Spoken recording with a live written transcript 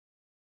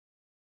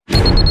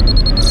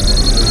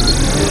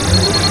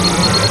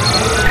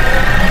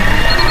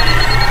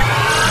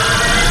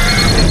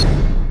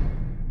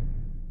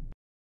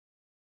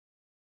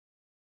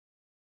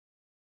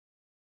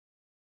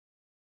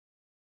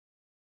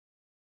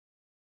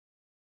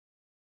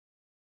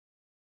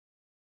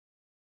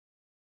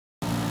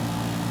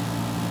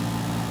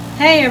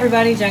Hey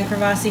everybody, Jen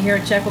Cravasi here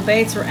at Jekyll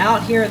Baits. We're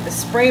out here at the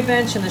spray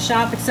bench in the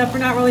shop, except we're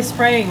not really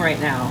spraying right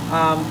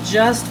now.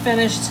 Just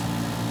finished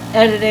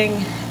editing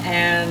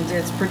and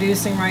it's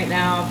producing right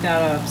now. I've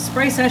got a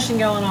spray session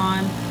going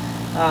on.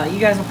 You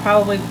guys will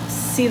probably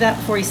see that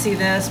before you see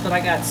this, but I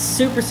got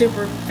super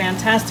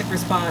fantastic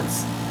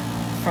response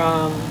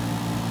from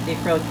the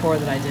acrylic pour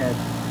that I did.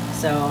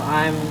 So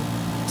I'm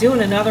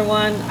doing another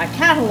one. I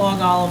catalog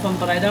all of them,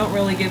 but I don't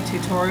really give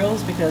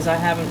tutorials because I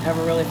haven't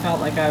ever really felt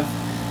like I've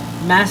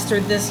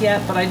mastered this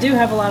yet, but I do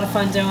have a lot of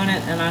fun doing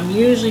it, and I'm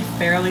usually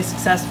fairly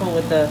successful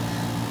with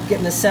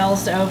getting the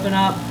cells to open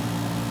up,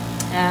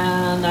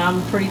 and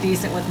I'm pretty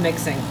decent with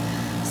mixing.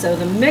 So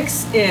the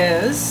mix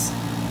is,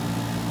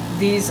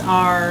 these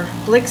are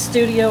Blick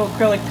Studio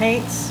acrylic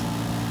paints.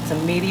 It's a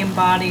medium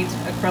bodied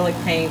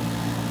acrylic paint.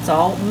 It's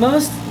all,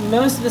 most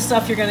of the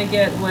stuff you're going to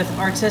get with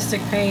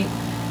artistic paint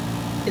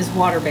is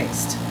water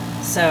based.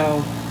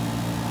 So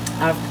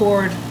I've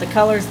poured the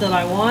colors that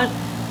I want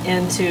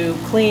into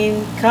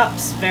clean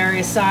cups,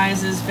 various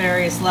sizes,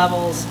 various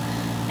levels,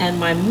 and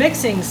my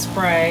mixing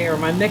spray, or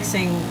my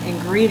mixing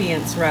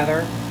ingredients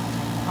rather,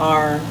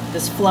 are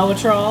this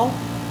Floetrol.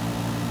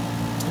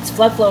 It's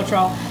Flood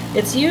Floetrol.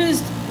 It's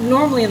used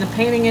normally in the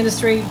painting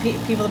industry.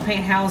 People that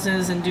paint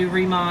houses and do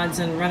remods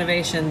and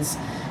renovations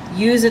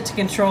use it to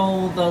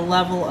control the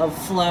level of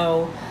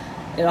flow.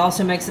 It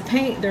also makes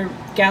their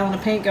gallon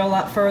of paint go a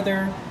lot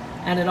further,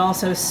 and it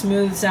also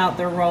smooths out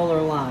their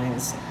roller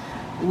lines.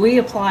 We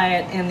apply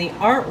it in the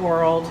art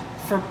world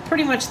for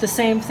pretty much the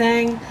same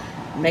thing.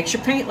 Makes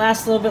your paint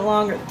last a little bit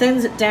longer,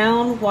 thins it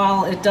down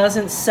while it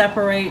doesn't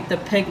separate the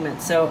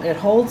pigment. So it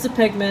holds the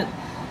pigment,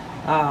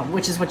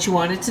 which is what you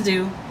want it to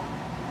do,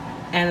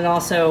 and it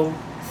also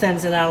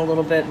thins it out a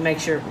little bit,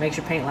 makes your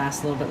paint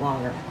last a little bit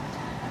longer.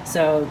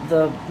 So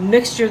the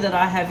mixture that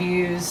I have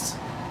used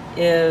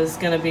is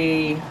going to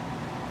be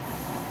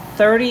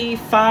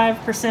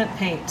 35%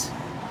 paint,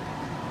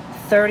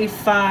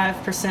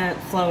 35%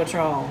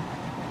 Floetrol,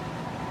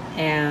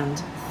 and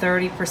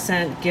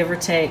 30% give or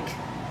take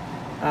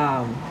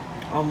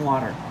on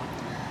water.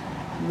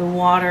 The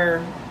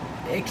water,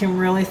 it can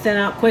really thin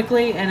out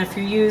quickly, and if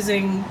you're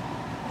using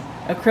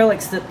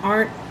acrylics that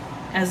aren't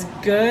as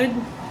good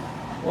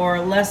or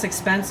less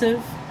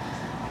expensive,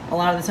 a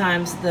lot of the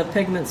times the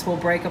pigments will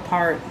break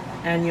apart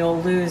and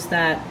you'll lose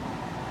that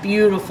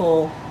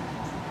beautiful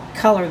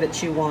color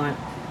that you want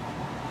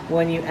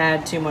when you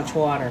add too much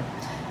water.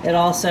 It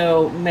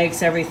also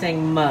makes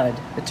everything mud.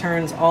 It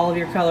turns all of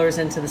your colors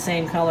into the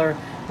same color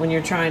when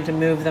you're trying to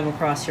move them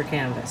across your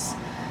canvas.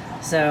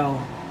 So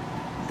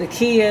the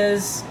key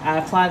is, I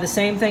apply the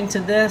same thing to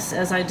this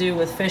as I do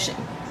with fishing.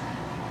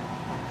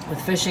 With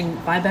fishing,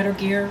 buy better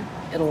gear,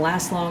 it'll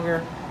last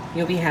longer,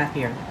 you'll be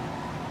happier.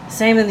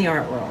 Same in the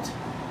art world.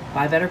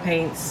 Buy better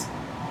paints,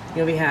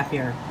 you'll be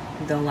happier,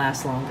 they'll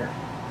last longer.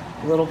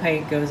 Little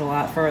paint goes a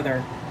lot further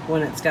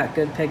when it's got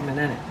good pigment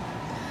in it.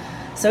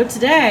 So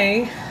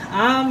today,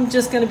 I'm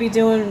just going to be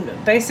doing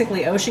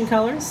basically ocean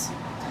colors.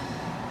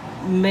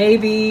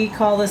 Maybe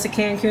call this a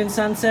Cancun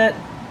sunset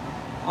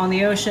on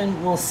the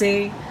ocean. We'll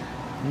see.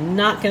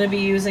 Not going to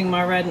be using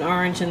my red and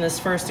orange in this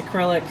first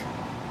acrylic.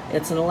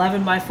 It's an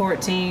 11 by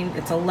 14.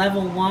 It's a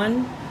level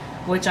 1,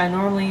 which I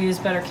normally use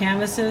better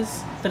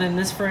canvases. But in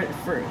this, for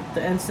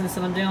the instance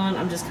that I'm doing,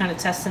 I'm just kind of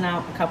testing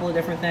out a couple of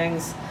different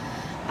things.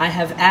 I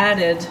have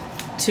added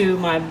to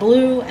my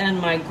blue and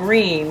my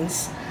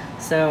greens.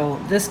 So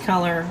this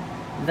color,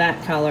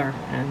 that color,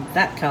 and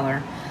that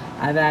color,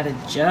 I've added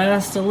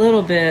just a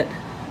little bit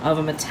of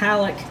a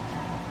metallic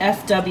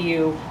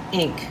FW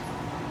ink.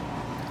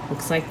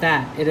 Looks like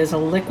that. It is a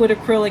liquid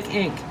acrylic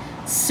ink.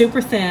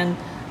 Super thin,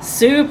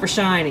 super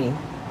shiny.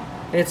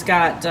 It's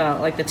got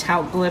like the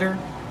talc glitter,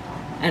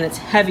 and it's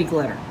heavy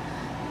glitter.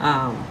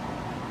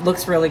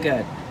 Looks really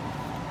good.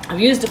 I've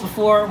used it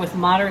before with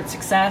moderate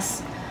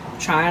success.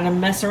 Trying to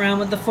mess around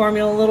with the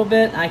formula a little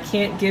bit. I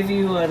can't give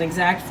you an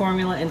exact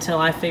formula until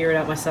I figure it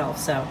out myself.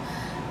 So,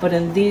 but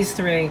in these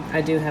three,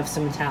 I do have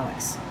some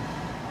metallics.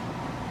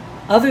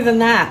 Other than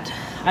that,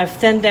 I've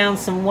thinned down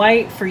some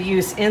white for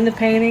use in the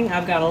painting.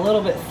 I've got a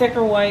little bit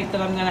thicker white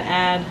that I'm going to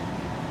add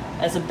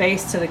as a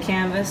base to the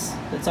canvas.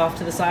 That's off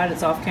to the side.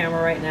 It's off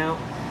camera right now.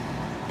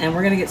 And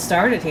we're going to get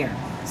started here.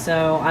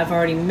 So I've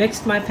already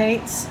mixed my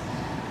paints.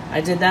 I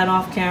did that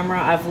off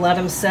camera. I've let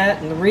them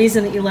set, and the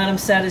reason that you let them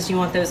set is you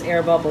want those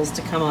air bubbles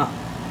to come up.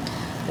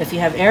 If you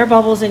have air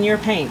bubbles in your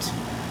paint,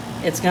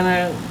 it's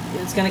gonna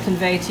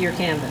convey to your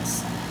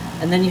canvas,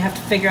 and then you have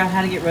to figure out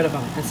how to get rid of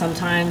them. And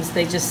sometimes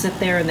they just sit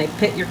there and they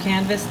pit your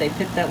canvas. They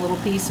pit that little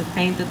piece of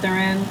paint that they're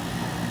in.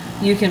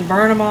 You can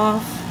burn them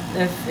off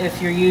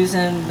if you're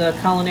using the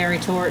culinary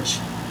torch,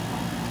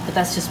 but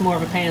that's just more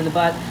of a pain in the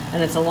butt,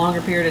 and it's a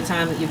longer period of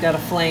time that you've got a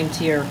flame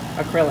to your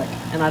acrylic,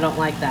 and I don't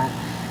like that.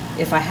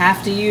 If I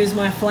have to use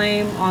my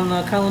flame on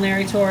the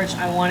culinary torch,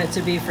 I want it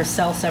to be for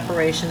cell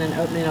separation and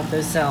opening up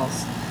those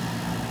cells.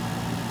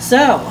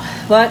 So,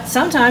 but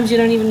sometimes you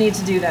don't even need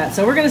to do that.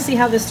 So we're going to see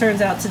how this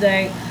turns out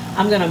today.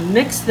 I'm going to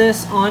mix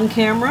this on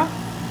camera,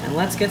 and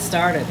let's get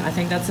started. I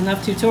think that's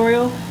enough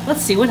tutorial.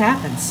 Let's see what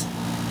happens.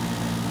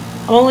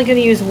 I'm only going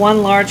to use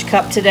 1 large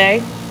cup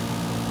today,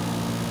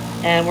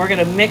 and we're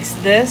going to mix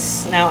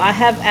this. Now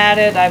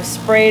I've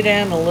sprayed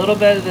in a little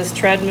bit of this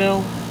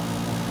treadmill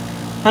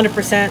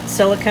 100%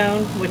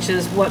 silicone, which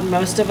is what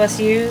most of us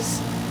use.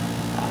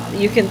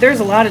 There's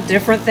a lot of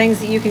different things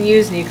that you can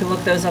use, and you can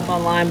look those up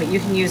online, but you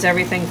can use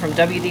everything from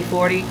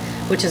WD-40,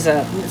 which is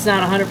it's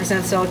not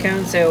 100%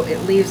 silicone, so it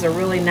leaves a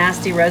really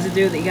nasty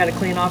residue that you got to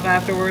clean off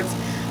afterwards.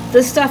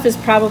 This stuff is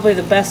probably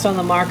the best on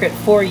the market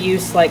for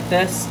use like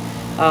this.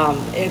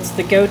 It's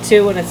the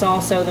go-to, and it's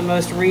also the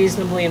most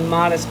reasonably and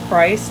modest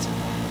priced.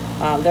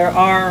 There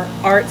are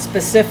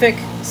art-specific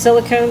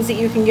silicones that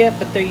you can get,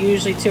 but they're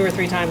usually 2 or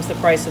 3 times the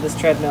price of this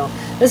treadmill.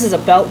 This is a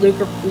belt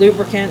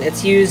lubricant.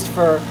 It's used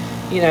for,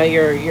 you know,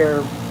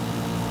 your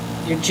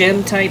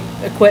gym type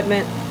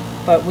equipment,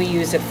 but we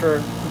use it for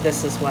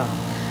this as well.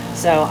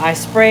 So I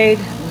sprayed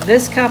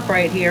this cup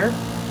right here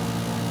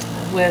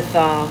with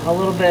a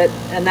little bit,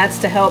 and that's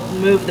to help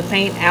move the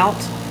paint out.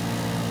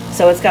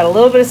 So it's got a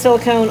little bit of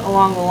silicone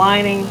along the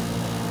lining.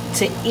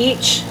 To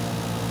each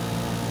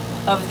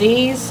of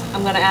these,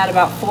 I'm going to add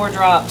about 4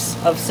 drops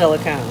of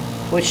silicone,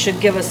 which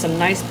should give us some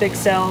nice big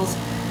cells.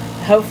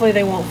 Hopefully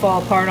they won't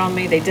fall apart on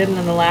me. They didn't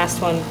in the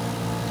last one,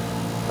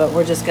 but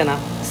we're just going to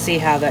see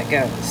how that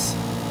goes.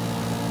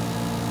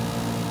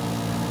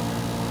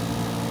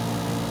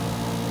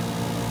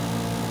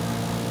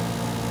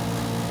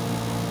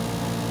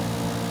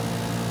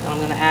 I'm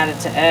going to add it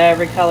to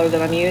every color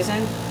that I'm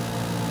using.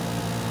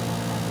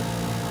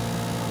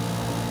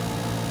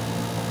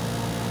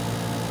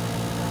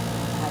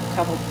 I have a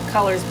couple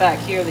colors back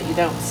here that you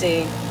don't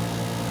see.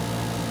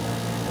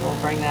 And we'll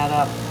bring that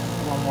up.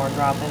 1 more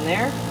drop in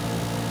there.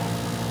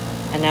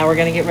 And now we're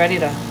going to get ready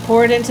to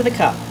pour it into the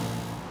cup.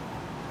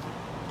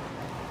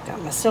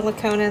 Got my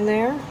silicone in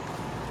there.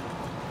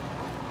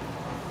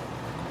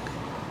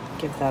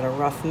 Give that a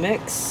rough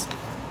mix.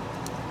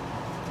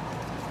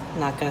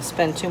 Not going to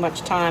spend too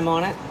much time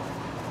on it.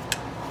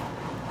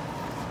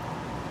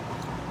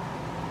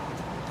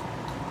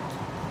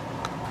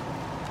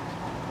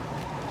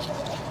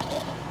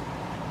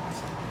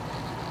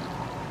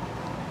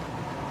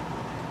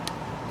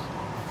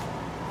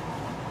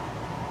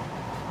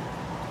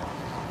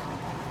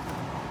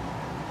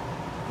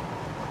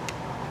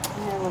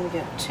 And let me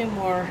get 2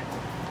 more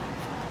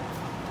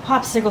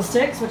popsicle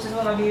sticks, which is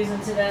what I'm using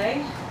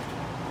today.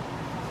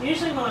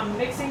 Usually when I'm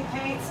mixing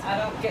paints, I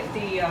don't get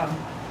the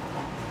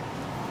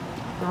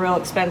real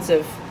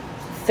expensive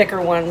thicker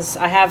ones.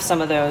 I have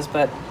some of those,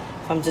 but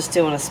if I'm just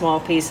doing a small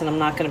piece and I'm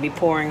not going to be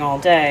pouring all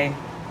day,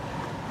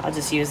 I'll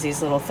just use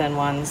these little thin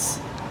ones.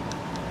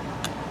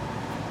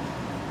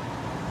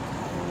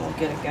 And we'll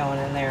get it going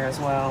in there as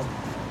well.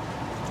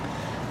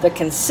 The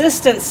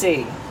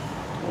consistency.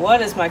 What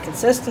is my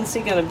consistency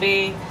going to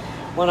be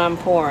when I'm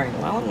pouring?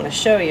 Well, I'm going to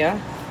show you.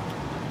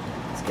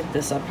 Let's get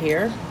this up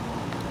here.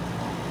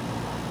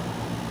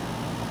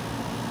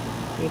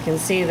 You can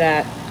see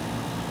that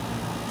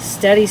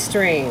steady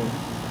stream.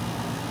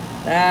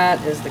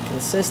 That is the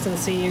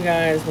consistency you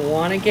guys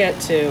want to get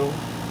to.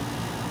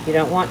 You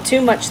don't want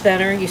too much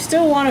thinner. You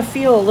still want to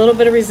feel a little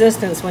bit of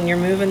resistance when you're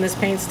moving this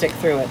paint stick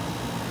through it.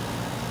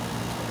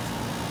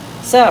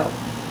 So,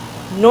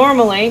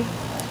 normally,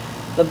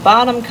 the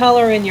bottom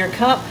color in your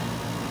cup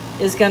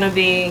is going to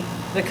be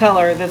the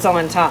color that's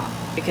on top,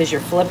 because you're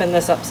flipping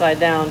this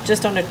upside down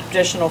just on a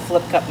traditional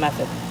flip cup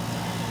method.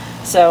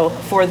 So,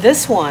 for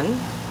this one,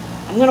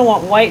 I'm going to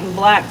want white and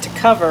black to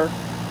cover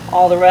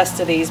all the rest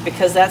of these,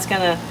 because that's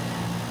going to,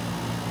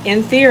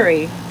 in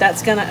theory,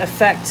 that's going to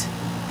affect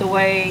the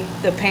way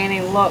the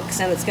painting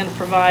looks, and it's going to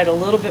provide a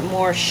little bit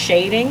more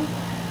shading,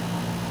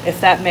 if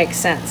that makes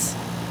sense.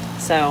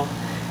 So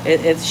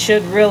it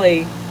should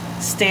really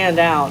stand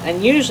out,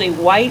 and usually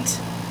white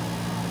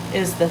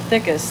is the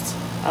thickest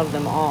of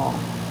them all.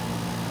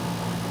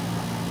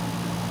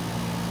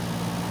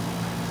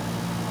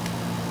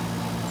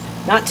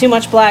 Not too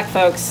much black,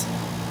 folks.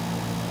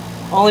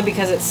 Only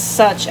because it's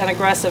such an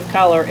aggressive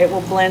color, it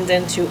will blend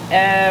into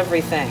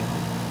everything.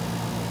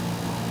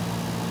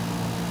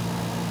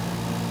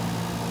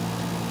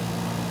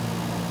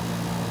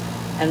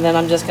 And then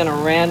I'm just going to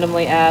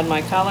randomly add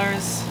my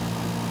colors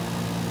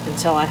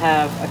until I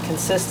have a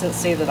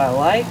consistency that I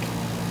like,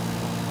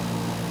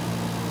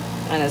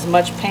 and as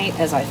much paint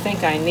as I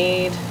think I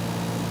need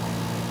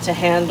to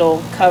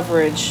handle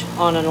coverage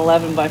on an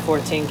 11 by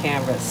 14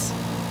 canvas.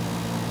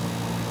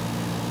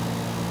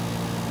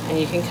 And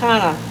you can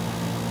kind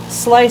of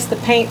slice the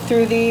paint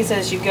through these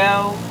as you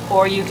go,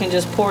 or you can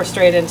just pour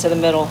straight into the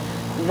middle.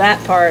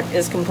 That part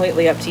is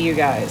completely up to you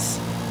guys.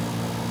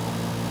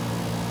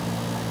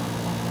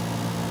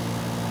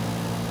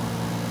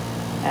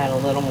 Add a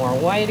little more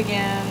white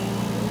again.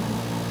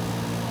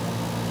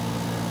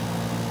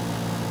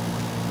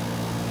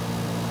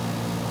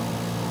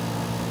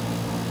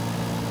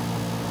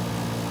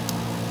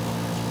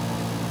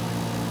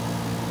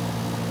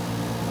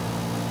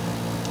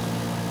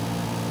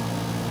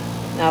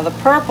 Now the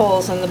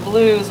purples and the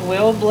blues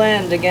will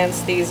blend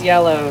against these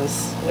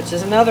yellows, which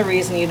is another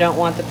reason you don't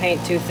want the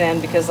paint too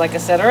thin, because like I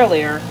said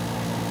earlier,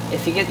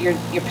 If you get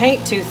your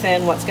paint too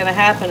thin, what's going to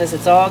happen is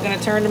it's all going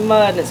to turn to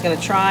mud, and it's going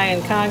to try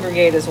and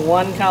congregate as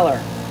one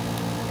color.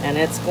 And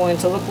it's going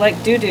to look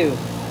like doo-doo.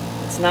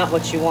 It's not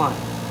what you want.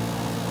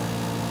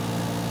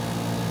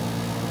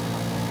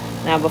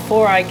 Now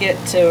before I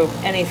get to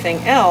anything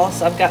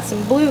else, I've got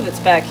some blue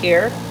that's back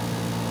here,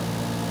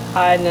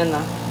 hiding in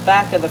the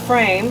back of the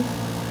frame,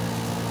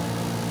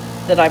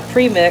 that I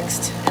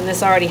pre-mixed, and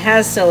this already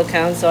has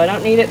silicone, so I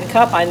don't need it in a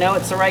cup. I know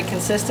it's the right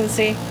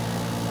consistency.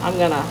 I'm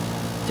going to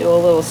do a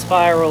little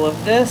spiral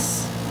of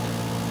this,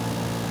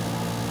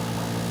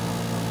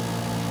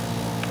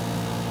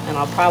 and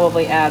I'll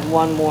probably add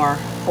one more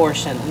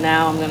portion.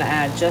 Now I'm going to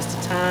add just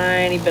a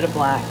tiny bit of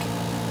black.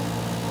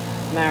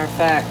 Matter of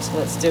fact,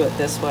 let's do it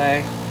this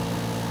way.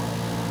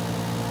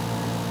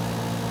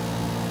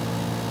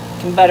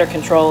 You can better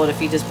control it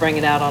if you just bring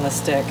it out on a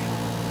stick.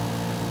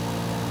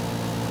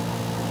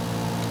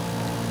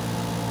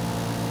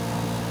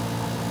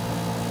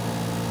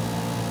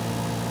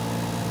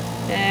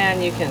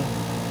 And you can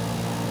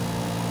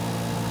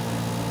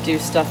do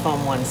stuff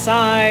on one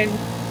side.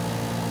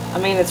 I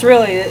mean, it's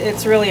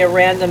really a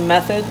random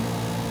method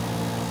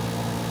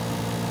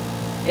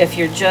if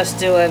you're just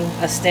doing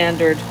a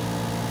standard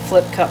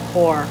flip cup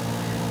pour.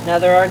 Now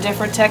there are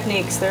different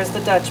techniques. There's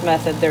the Dutch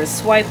method, there's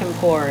swipe and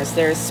pours,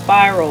 there's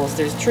spirals,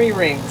 there's tree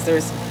rings,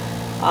 there's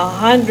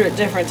 100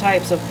 different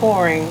types of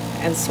pouring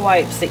and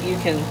swipes that you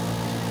can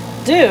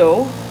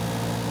do,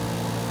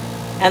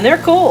 and they're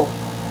cool.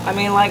 I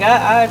mean, like,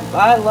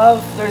 I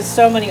love, there's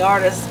so many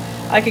artists.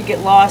 I could get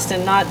lost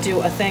and not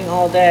do a thing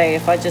all day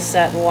if I just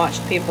sat and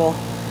watched people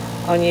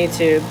on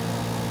YouTube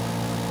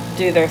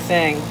do their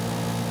thing.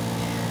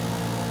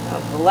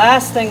 The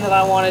last thing that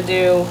I want to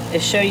do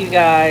is show you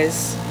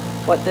guys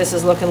what this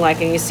is looking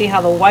like. And you see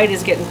how the white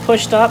is getting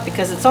pushed up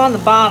because it's on the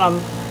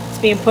bottom. It's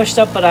being pushed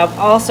up, but I'm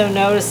also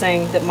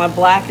noticing that my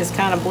black is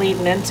kind of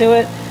bleeding into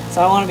it.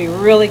 So I want to be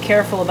really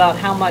careful about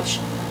how much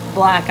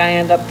black I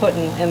end up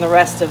putting in the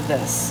rest of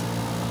this.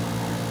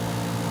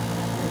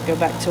 Go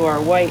back to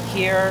our white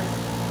here.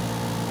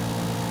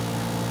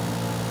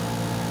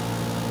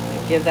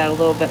 Give that a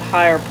little bit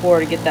higher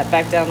pour to get that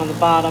back down on the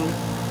bottom.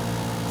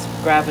 That's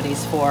what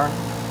gravity's for.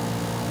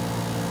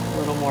 A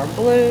little more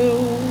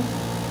blue.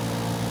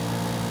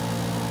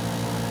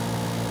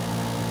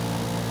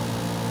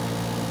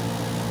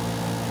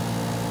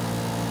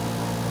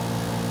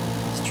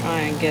 Just try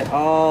and get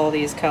all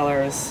these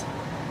colors.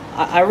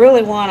 I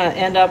really want to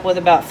end up with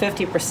about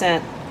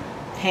 50%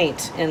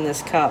 paint in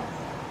this cup.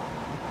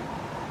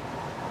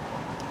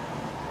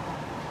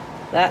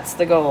 That's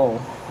the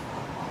goal.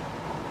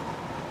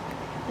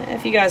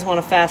 If you guys want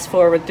to fast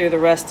forward through the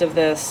rest of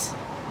this,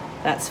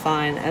 that's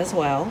fine as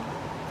well.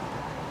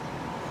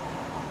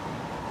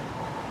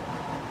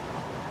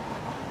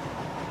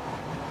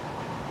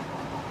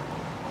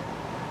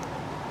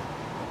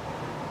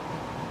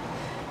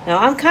 Now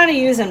I'm kind of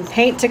using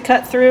paint to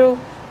cut through.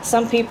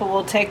 Some people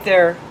will take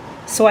their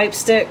swipe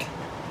stick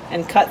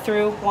and cut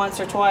through once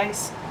or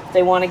twice.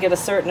 They want to get a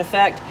certain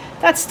effect.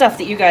 That's stuff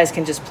that you guys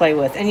can just play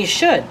with, and you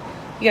should.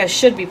 You guys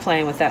should be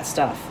playing with that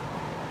stuff.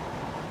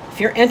 If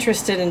you're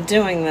interested in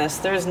doing this,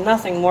 there's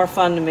nothing more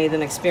fun to me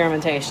than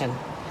experimentation.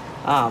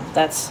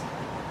 That's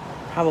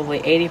probably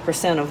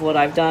 80% of what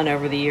I've done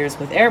over the years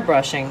with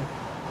airbrushing.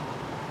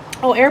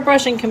 Oh,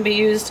 airbrushing can be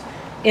used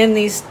in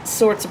these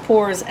sorts of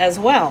pours as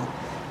well.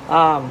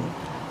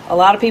 A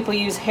lot of people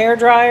use hair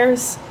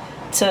dryers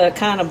to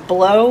kind of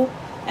blow,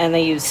 and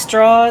they use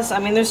straws. I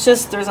mean, there's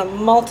a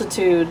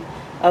multitude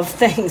of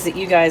things that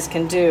you guys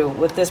can do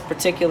with this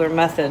particular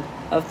method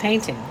of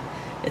painting.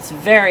 It's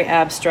very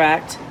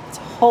abstract. It's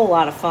a whole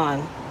lot of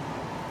fun.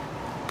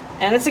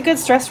 And it's a good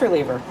stress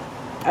reliever.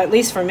 At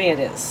least for me it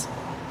is.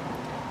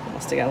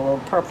 Must have got a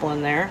little purple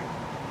in there.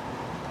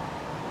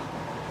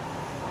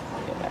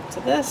 Go back to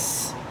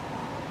this.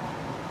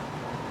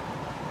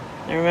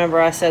 And remember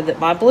I said that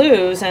my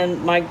blues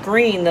and my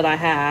green that I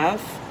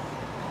have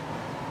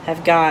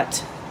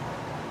got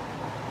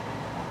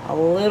a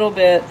little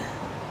bit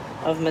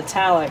of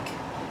metallic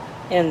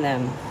in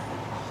them.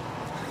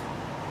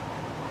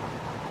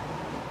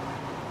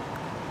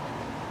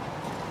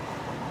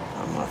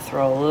 I'm going to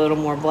throw a little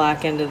more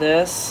black into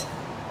this.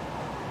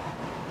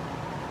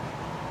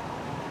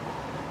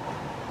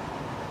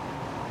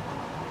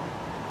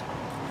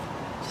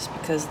 Just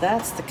because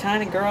that's the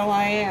kind of girl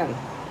I am.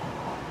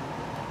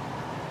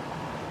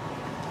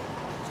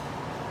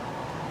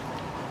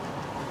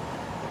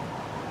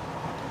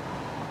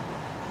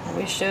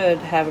 We should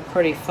have a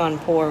pretty fun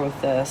pour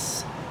with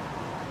this.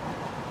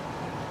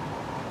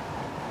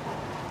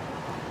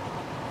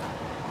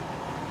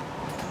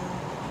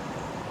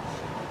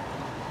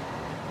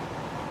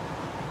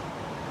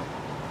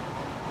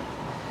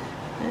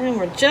 And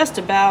we're just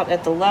about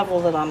at the level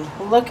that I'm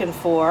looking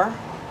for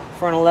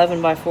an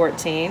 11 by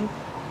 14.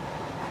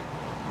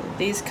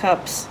 These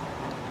cups,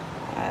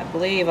 I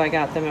believe I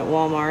got them at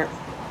Walmart.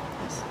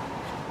 Let's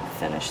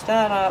finish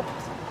that up.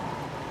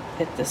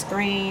 Hit this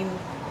green.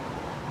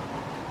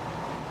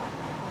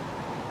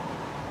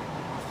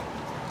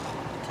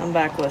 Come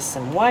back with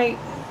some white.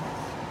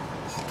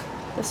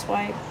 this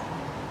white.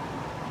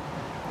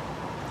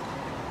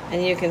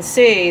 And you can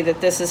see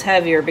that this is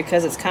heavier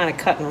because it's kind of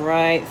cutting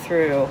right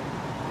through.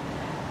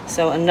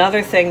 So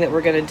another thing that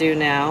we're going to do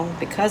now,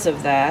 because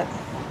of that,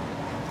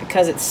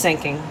 because it's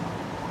sinking,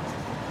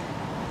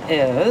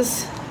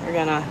 is we're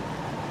going to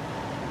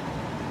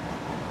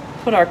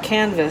put our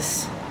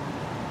canvas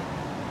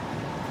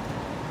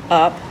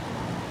up,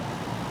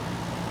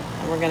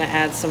 and we're going to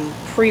add some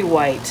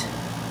pre-white.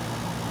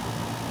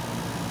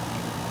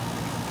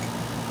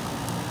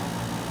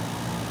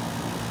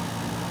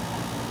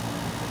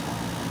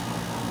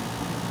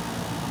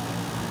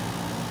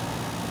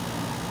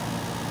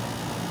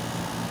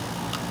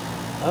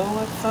 Oh,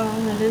 what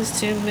fun it is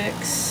to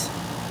mix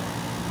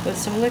with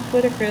some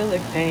liquid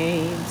acrylic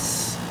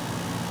paints.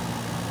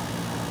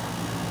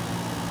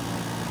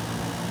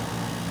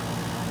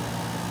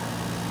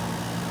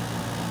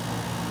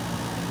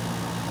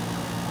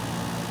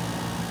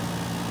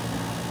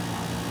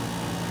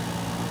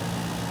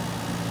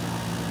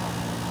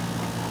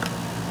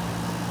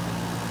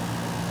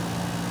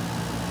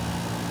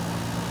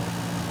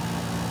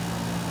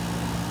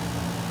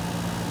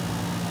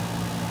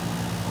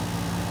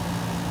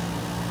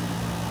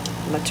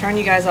 I'm going to turn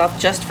you guys off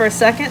just for a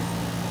second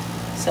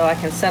so I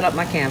can set up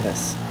my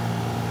canvas.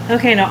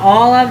 Okay, now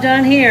all I've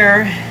done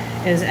here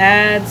is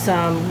add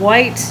some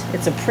white.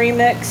 It's a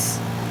premix.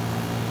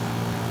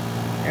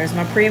 There's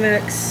my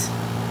premix.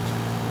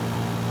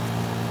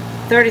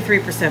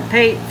 33%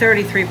 paint,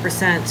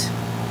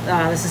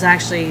 33%. This is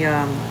actually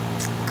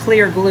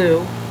clear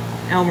glue,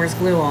 Elmer's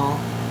glue all,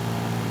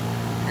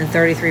 and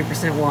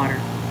 33% water.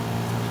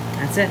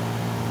 That's it.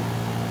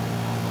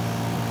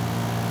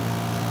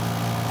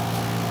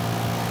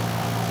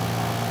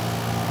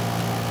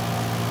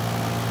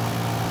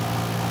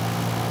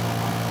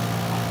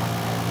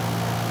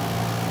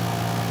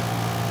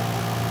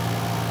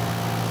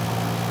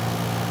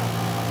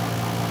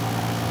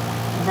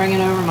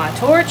 Bringing over my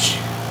torch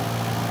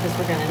because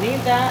we're going to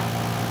need that.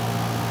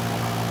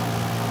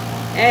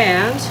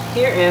 And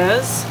here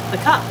is the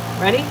cup.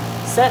 Ready,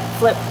 set,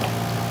 flip.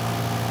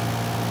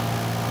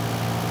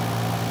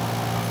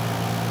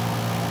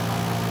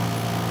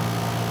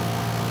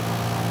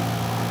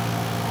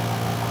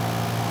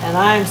 And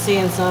I'm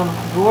seeing some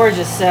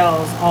gorgeous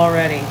cells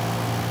already.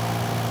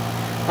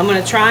 I'm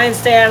going to try and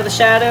stay out of the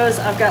shadows.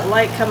 I've got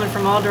light coming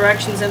from all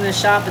directions in this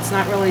shop. It's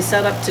not really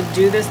set up to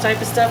do this type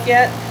of stuff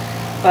yet.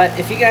 But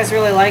if you guys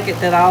really like it,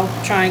 then I'll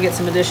try and get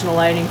some additional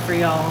lighting for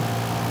y'all.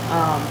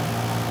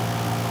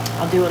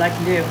 I'll do what I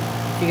can do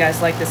if you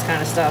guys like this kind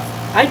of stuff.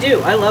 I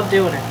do. I love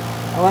doing it.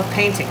 I love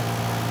painting.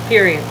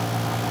 Period.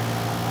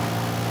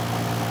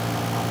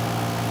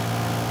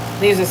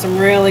 These are some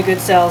really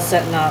good cells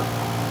setting up.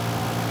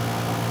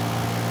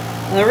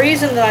 And the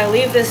reason that I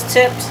leave this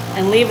tipped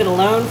and leave it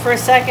alone for a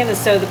second is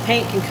so the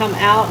paint can come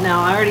out.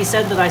 Now, I already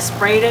said that I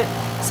sprayed it,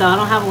 so I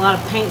don't have a lot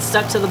of paint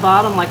stuck to the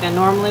bottom like I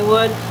normally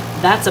would.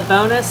 That's a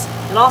bonus.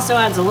 It also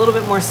adds a little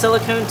bit more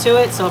silicone to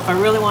it, so if I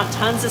really want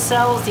tons of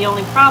cells, the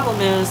only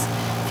problem is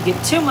if you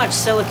get too much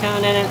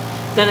silicone in it,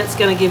 then it's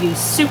going to give you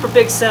super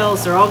big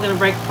cells. They're all going to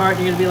break apart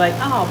and you're going to be like,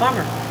 oh,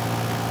 bummer.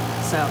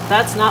 So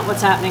that's not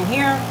what's happening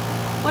here.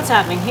 What's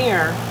happening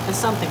here is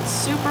something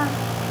super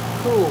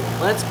cool.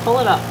 Let's pull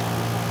it up.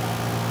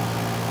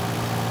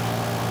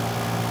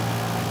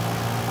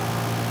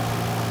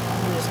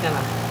 I'm just going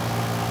to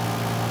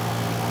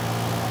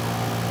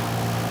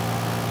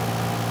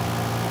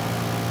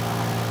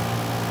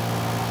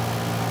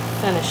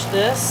finish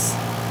this,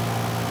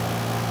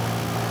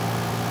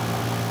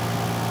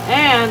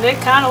 and it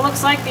kind of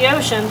looks like the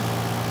ocean.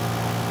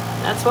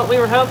 That's what we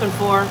were hoping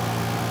for.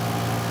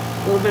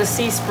 A little bit of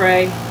sea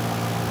spray.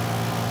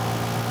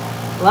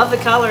 Love the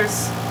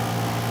colors.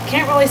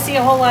 Can't really see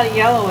a whole lot of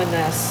yellow in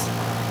this,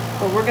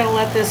 but we're gonna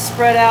let this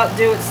spread out,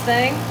 do its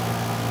thing.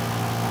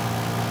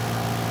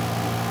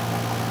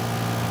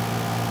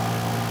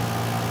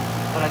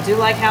 But I do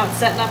like how it's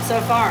setting up so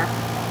far.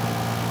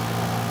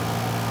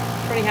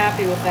 Pretty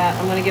happy with that.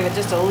 I'm going to give it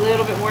just a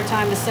little bit more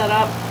time to set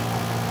up.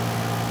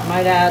 I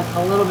might add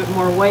a little bit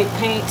more white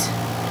paint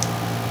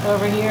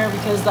over here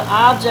because the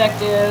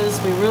object is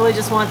we really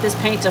just want this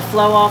paint to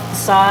flow off the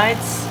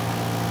sides.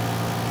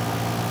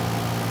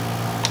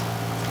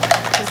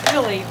 Because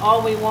really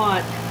all we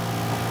want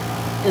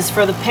is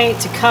for the paint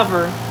to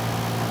cover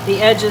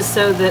the edges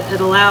so that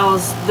it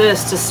allows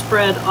this to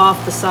spread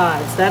off the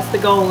sides. That's the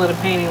goal in a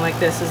painting like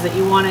this, is that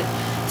you want it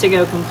to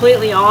go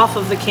completely off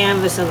of the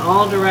canvas in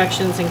all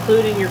directions,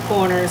 including your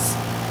corners.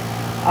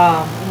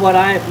 What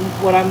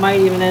I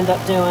might even end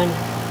up doing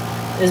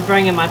is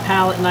bringing my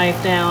palette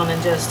knife down and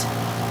just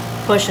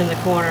pushing the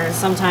corners.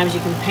 Sometimes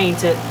you can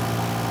paint it.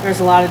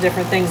 There's a lot of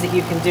different things that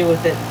you can do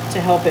with it to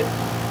help it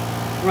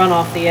run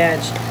off the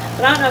edge.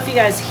 But I don't know if you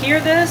guys hear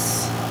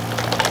this.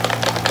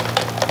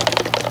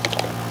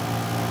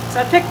 So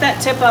I picked that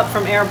tip up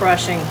from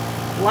airbrushing.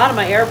 A lot of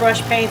my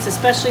airbrush paints,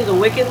 especially the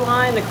Wicked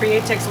line, the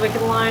Createx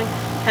Wicked line,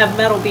 have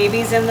metal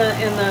BBs in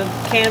the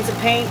cans of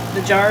paint,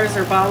 the jars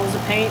or bottles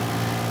of paint,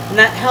 and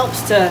that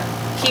helps to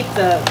keep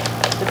the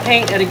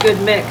paint at a good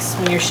mix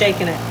when you're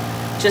shaking it.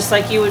 just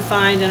like you would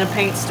find in a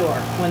paint store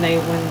when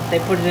they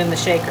put it in the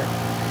shaker.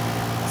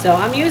 So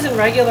I'm using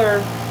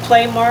regular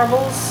play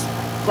marbles,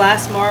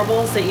 glass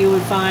marbles that you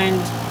would find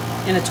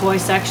in a toy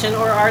section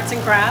or arts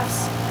and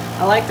crafts.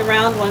 I like the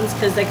round ones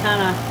because they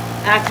kind of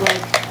act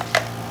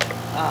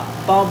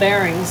like ball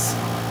bearings,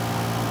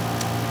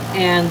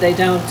 and they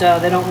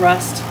don't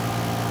rust.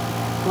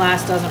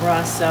 Glass doesn't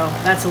rust, so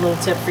that's a little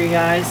tip for you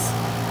guys.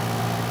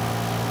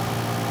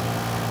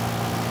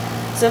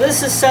 So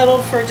this is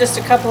settled for just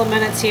a couple of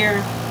minutes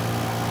here.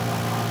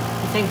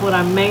 I think what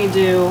I may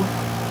do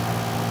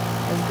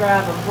is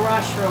grab a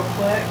brush real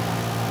quick.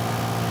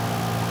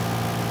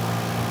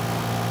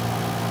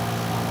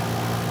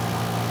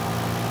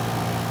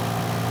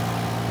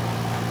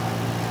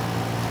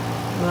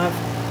 And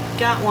I've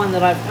got one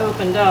that I've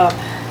opened up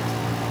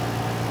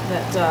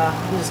that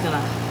I'm just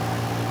gonna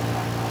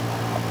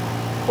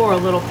pour a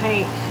little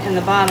paint in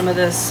the bottom of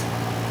this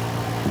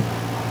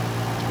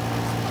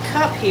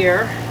cup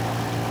here.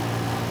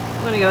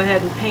 I'm going to go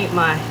ahead and paint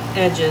my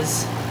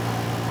edges,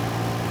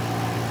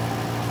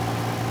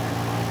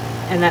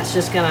 and that's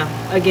just going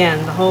to,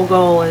 again, the whole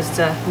goal is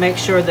to make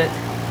sure that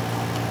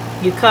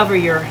you cover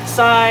your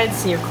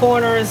sides and your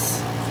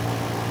corners.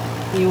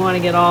 You want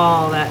to get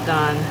all that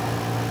done.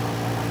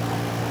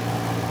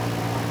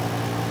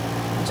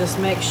 Just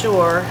make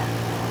sure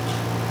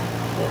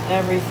that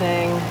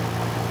everything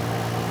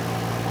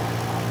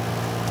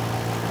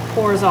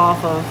pours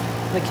off of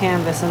the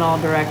canvas in all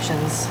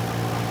directions.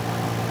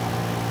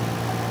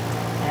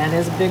 And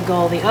is a big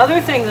goal. The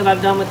other thing that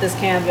I've done with this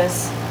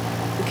canvas,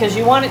 because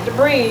you want it to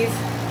breathe,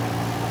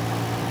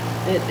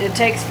 it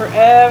takes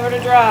forever to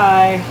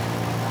dry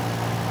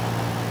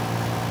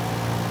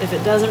if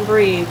it doesn't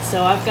breathe.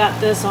 So I've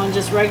got this on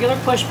just regular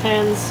push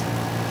pins.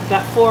 I've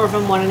got 4 of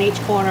them, 1 in each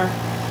corner,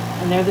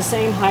 and they're the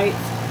same height,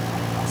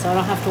 so I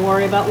don't have to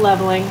worry about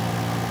leveling.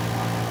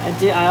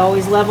 I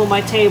always level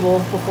my table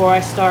before I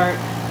start.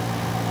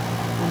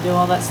 I do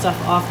all that stuff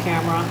off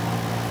camera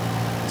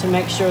to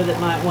make sure that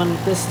when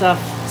this stuff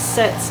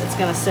sets, it's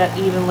going to set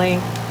evenly.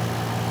 And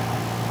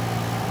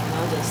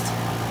I'll just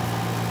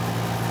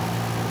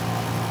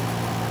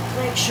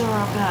make sure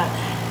I've got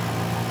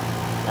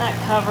that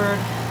covered.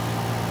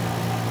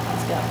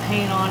 It's got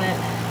paint on it.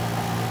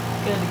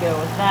 Good to go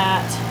with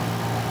that.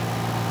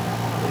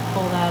 We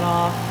pull that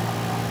off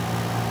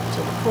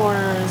to the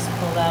corners,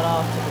 pull that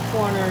off to the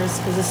corners,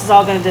 because this is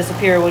all going to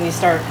disappear when you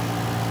start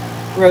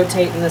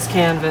rotating this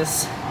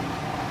canvas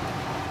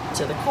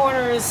to the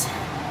corners.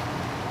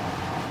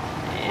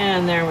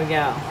 And there we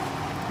go.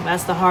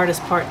 That's the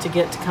hardest part to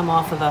get to come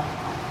off of the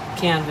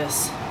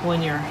canvas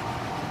when you're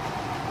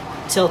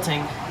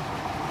tilting.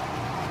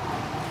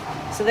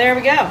 So there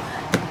we go.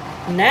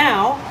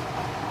 Now,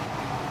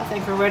 I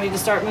think we're ready to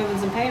start moving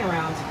some paint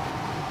around.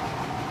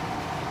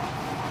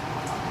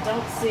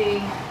 Don't see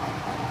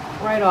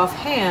right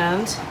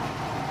offhand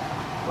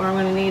where I'm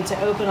going to need to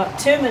open up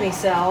too many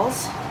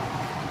cells,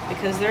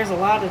 because there's a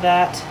lot of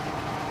that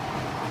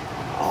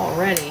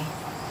already.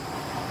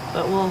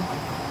 But we'll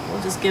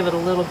just give it a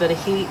little bit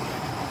of heat.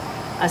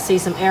 I see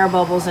some air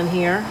bubbles in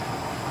here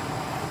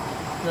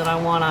that I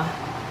want to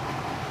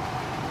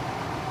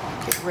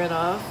get rid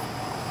of.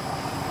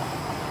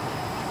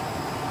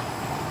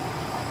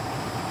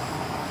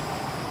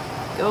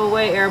 Go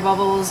away, air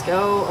bubbles,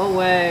 go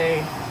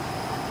away.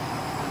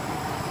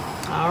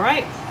 All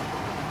right.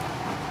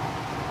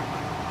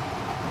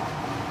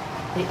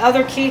 The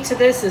other key to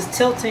this is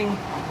tilting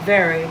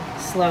very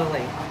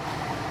slowly.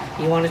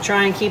 You want to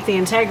try and keep the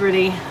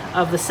integrity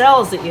of the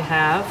cells that you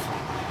have,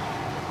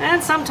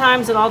 and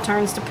sometimes it all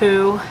turns to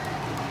poo.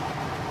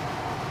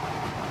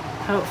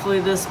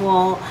 Hopefully this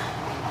won't.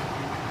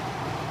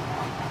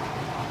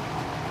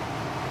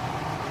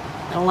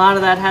 And a lot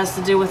of that has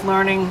to do with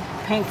learning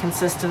paint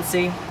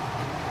consistency.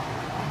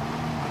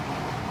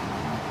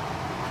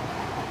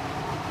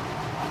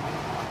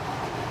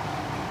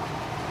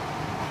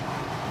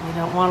 You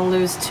don't want to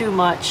lose too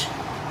much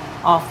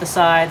off the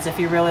sides if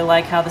you really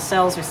like how the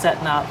cells are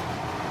setting up.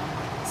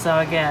 So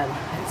again,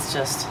 it's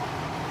just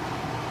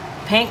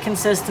paint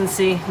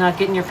consistency, not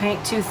getting your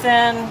paint too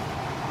thin,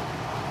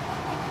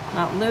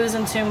 not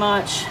losing too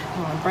much.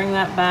 I'm going to bring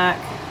that back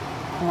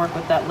and work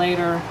with that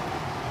later.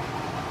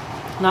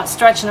 Not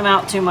stretching them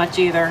out too much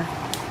either.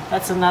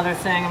 That's another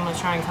thing. I'm going to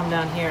try and come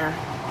down here.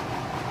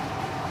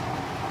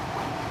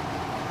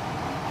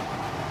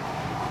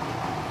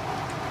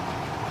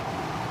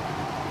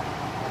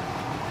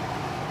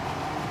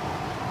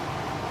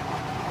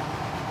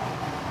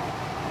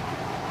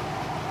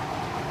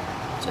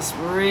 Just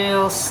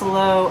real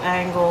slow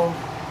angle.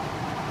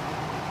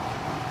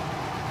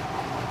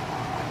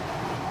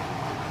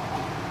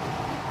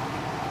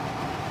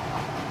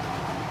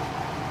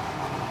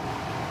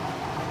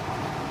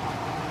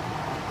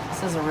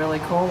 This is a really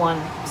cool one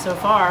so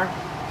far.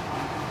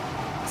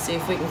 See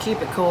if we can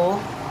keep it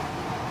cool.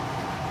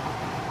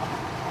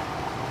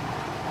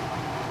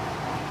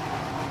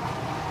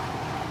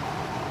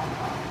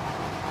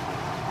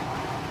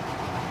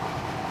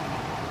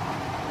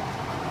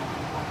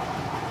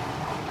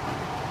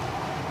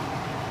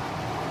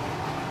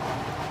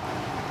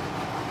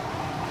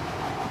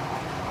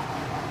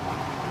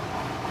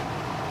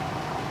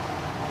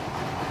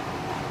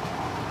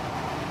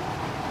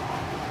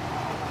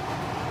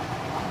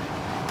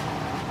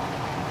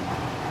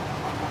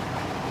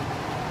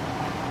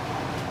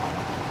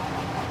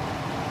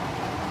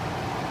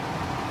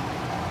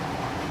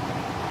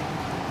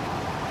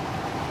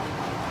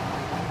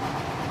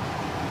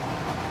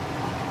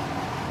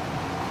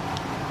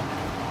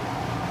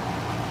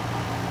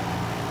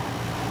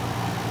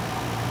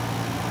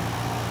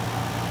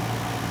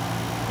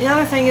 The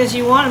other thing is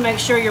you want to make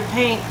sure your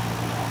paint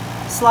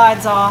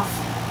slides off.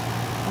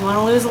 You want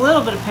to lose a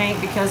little bit of paint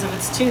because if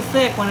it's too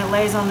thick when it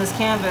lays on this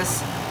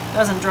canvas, it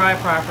doesn't dry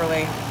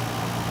properly.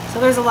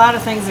 So there's a lot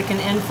of things that can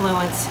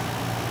influence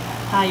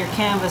how your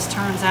canvas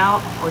turns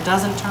out or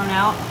doesn't turn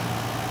out.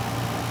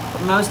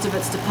 But most of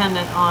it's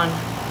dependent on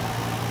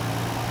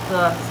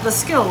the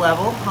skill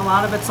level. A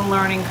lot of it's a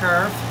learning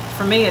curve.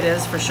 For me it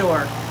is, for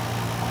sure.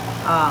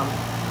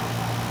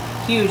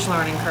 Huge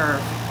learning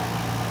curve.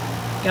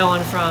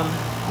 Going from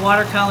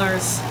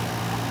watercolors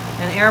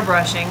and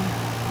airbrushing.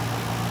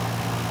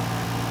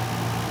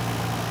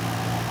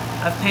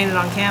 I've painted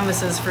on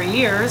canvases for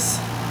years.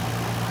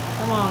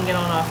 Come on, get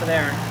on off of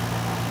there.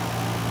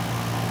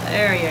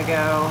 There you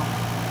go.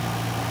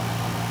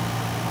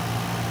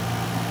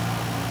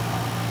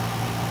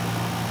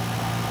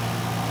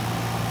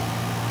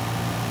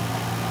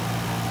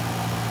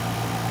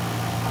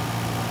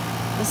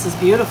 This is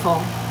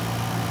beautiful.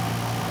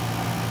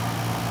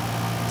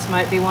 This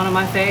might be one of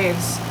my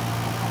faves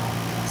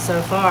so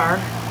far.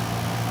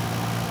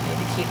 Need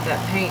to keep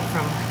that paint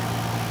from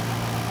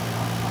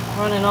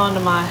running onto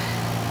my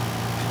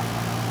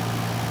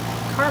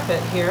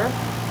carpet here.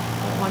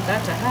 Don't want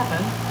that to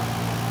happen.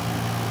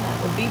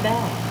 That would be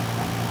bad.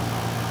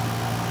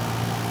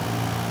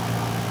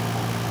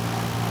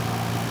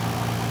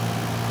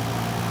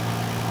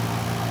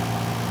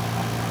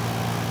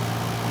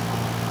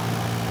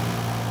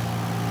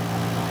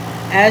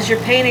 As your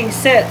painting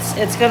sits,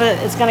 it's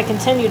gonna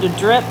continue to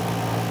drip.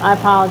 I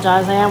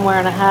apologize, I am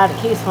wearing a hat. It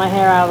keeps my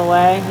hair out of the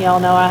way. Y'all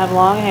know I have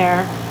long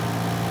hair.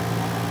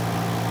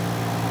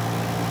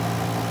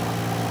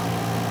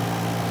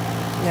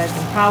 You guys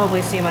can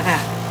probably see my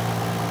hat.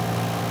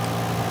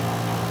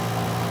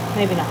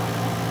 Maybe not.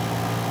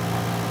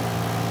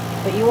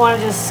 But you want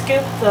to just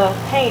scoop the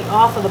paint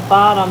off of the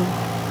bottom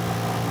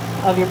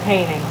of your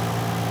painting.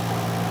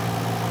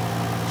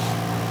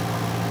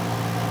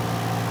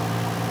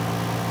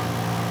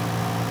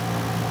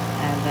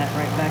 Add that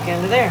right back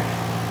into there.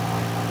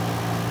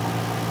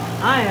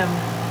 I am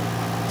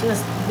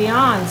just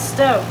beyond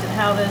stoked at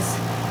how this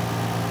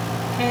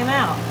came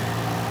out.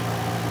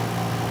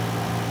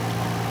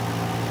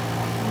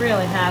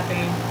 Really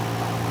happy.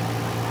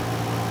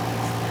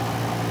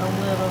 A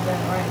little bit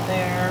right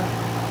there.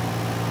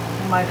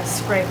 I might have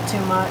scraped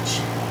too much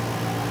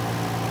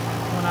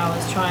when I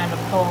was trying to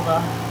pull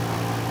the...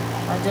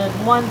 I did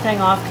one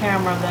thing off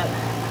camera that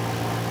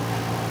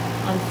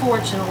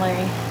unfortunately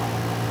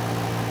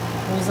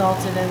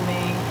resulted in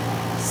me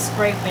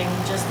scraping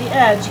just the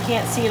edge. You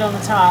can't see it on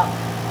the top,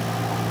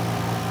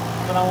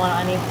 but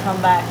I need to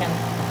come back and,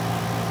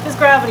 because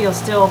gravity will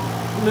still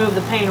move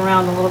the paint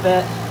around a little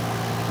bit.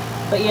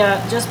 But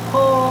yeah, just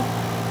pull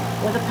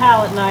with a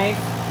palette knife,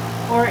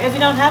 or if you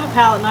don't have a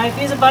palette knife,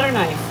 use a butter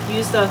knife.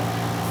 Use the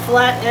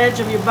flat edge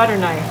of your butter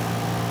knife.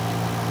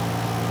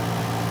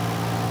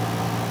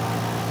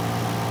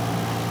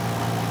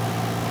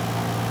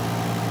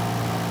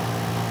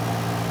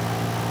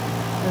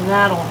 And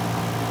that'll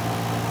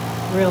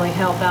really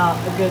help out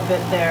a good bit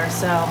there.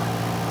 So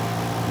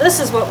this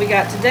is what we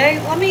got today.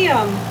 Let me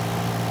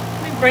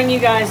bring you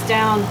guys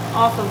down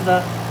off of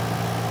the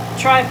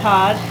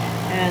tripod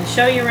and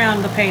show you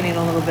around the painting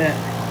a little bit.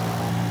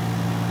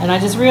 And I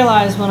just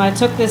realized when I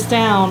took this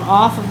down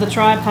off of the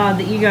tripod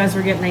that you guys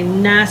were getting a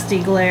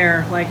nasty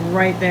glare, like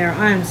right there.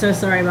 I am so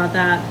sorry about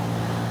that.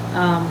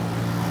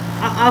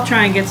 I'll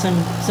try and get some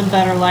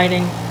better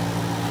lighting.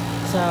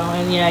 So,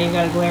 and yeah, you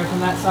got a glare from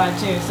that side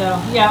too.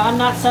 So yeah, I'm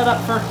not set up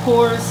for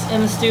pours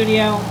in the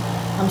studio.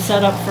 I'm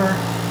set up for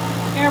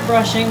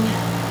airbrushing,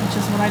 which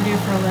is what I do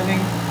for a living.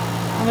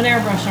 I'm an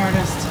airbrush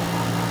artist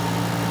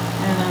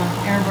and an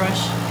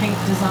airbrush paint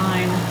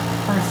design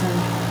person.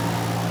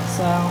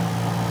 So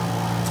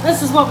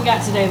this is what we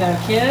got today though,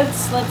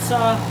 kids. Let's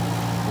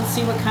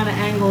see what kind of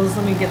angles.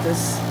 Let me get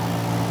this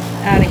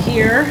out of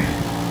here.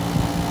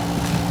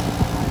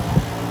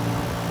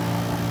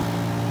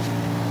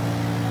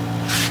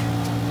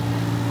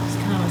 Just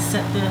kind of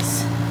set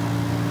this,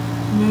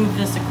 move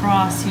this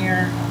across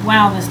here.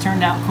 Wow, this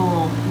turned out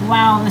cool.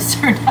 Wow, this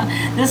turned out,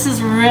 this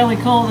is really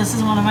cool. This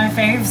is one of my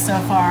faves so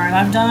far, and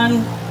I've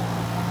done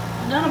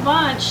a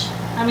bunch.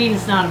 I mean,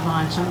 it's not a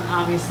bunch.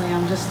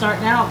 I'm just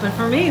starting out, but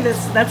for me,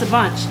 that's a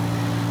bunch.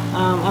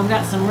 I've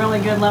got some really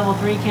good level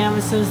 3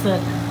 canvases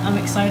that I'm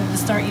excited to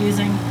start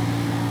using.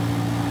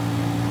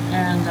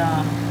 And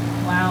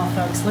wow,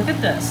 folks, look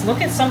at this.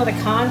 Look at some of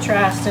the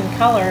contrast in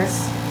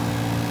colors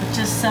that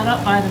just set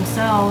up by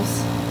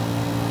themselves.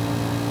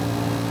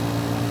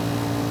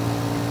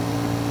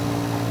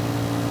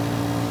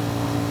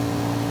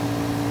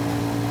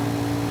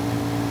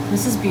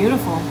 This is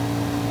beautiful.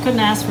 Couldn't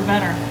ask for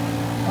better.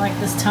 I like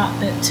this top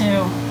bit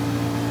too.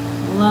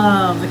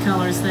 Love the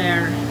colors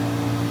there.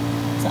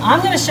 So I'm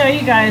going to show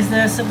you guys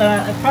this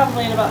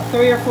probably in about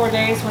 3 or 4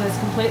 days when it's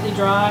completely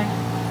dry.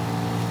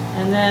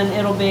 And then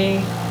it'll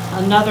be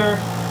another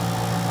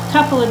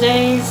couple of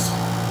days,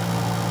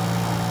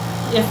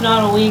 if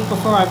not a week,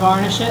 before I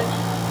varnish it.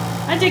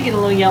 I did get a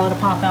little yellow to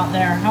pop out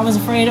there. I was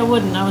afraid it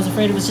wouldn't. I was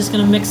afraid it was just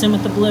going to mix in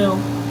with the blue.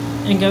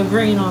 and go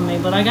green on me,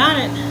 but I got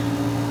it.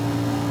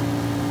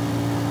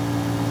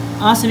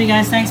 Awesome, you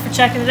guys. Thanks for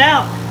checking it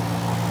out.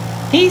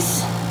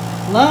 Peace,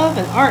 love,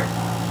 and art.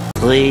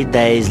 3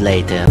 days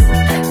later.